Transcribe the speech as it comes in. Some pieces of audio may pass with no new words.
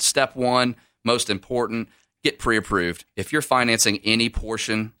step one, most important, get pre-approved. If you're financing any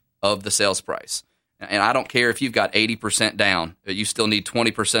portion of the sales price, and I don't care if you've got 80% down, you still need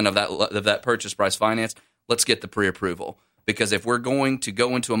 20% of that purchase price financed, let's get the pre-approval. Because if we're going to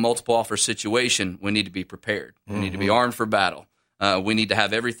go into a multiple offer situation, we need to be prepared. We need to be armed for battle. We need to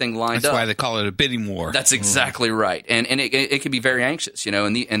have everything lined up. That's why they call it a bidding war. That's exactly right. And it can be very anxious,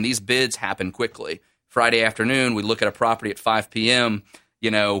 and these bids happen quickly. Friday afternoon, we look at a property at 5 p.m.,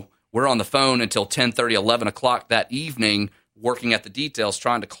 we're on the phone until 10:30, 11 o'clock that evening, working at the details,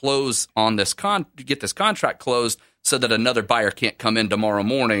 trying to close on this get this contract closed so that another buyer can't come in tomorrow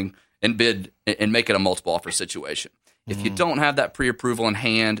morning and bid and make it a multiple offer situation. If you don't have that pre-approval in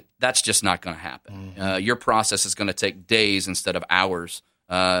hand, that's just not going to happen. Your process is going to take days instead of hours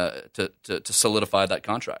to solidify that contract.